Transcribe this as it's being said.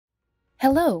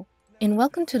Hello, and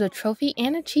welcome to the Trophy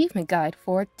and Achievement Guide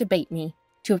for Debate Me.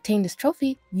 To obtain this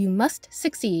trophy, you must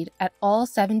succeed at all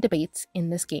 7 debates in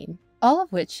this game, all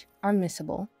of which are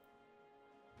missable.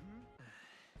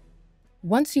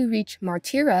 Once you reach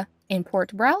Martira and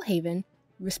Port Browhaven,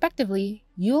 respectively,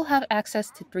 you will have access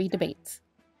to 3 debates.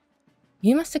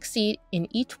 You must succeed in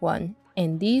each one,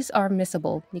 and these are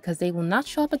missable because they will not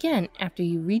show up again after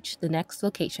you reach the next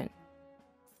location.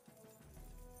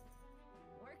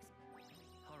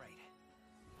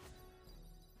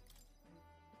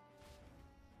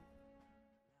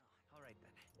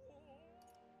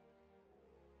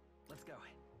 Let's go.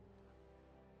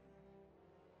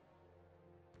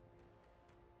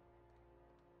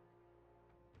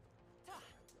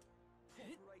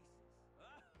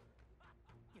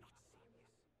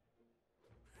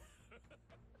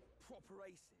 Proper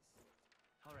races.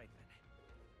 All right then.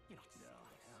 You're not serious.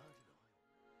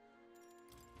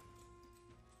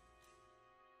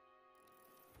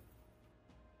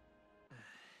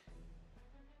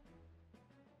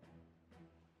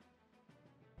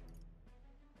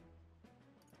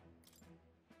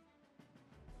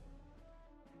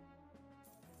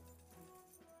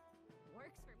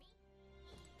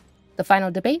 The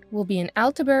final debate will be in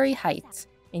Altabury Heights,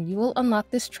 and you will unlock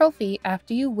this trophy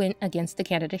after you win against the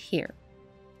candidate here.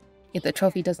 If the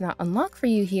trophy does not unlock for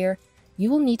you here, you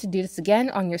will need to do this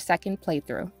again on your second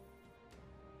playthrough.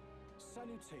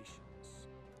 Salutations.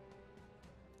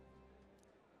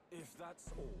 If that's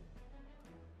all.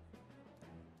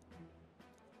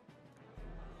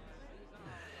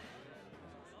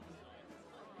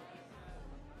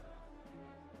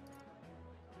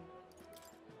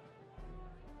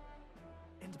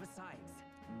 And besides,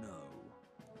 No.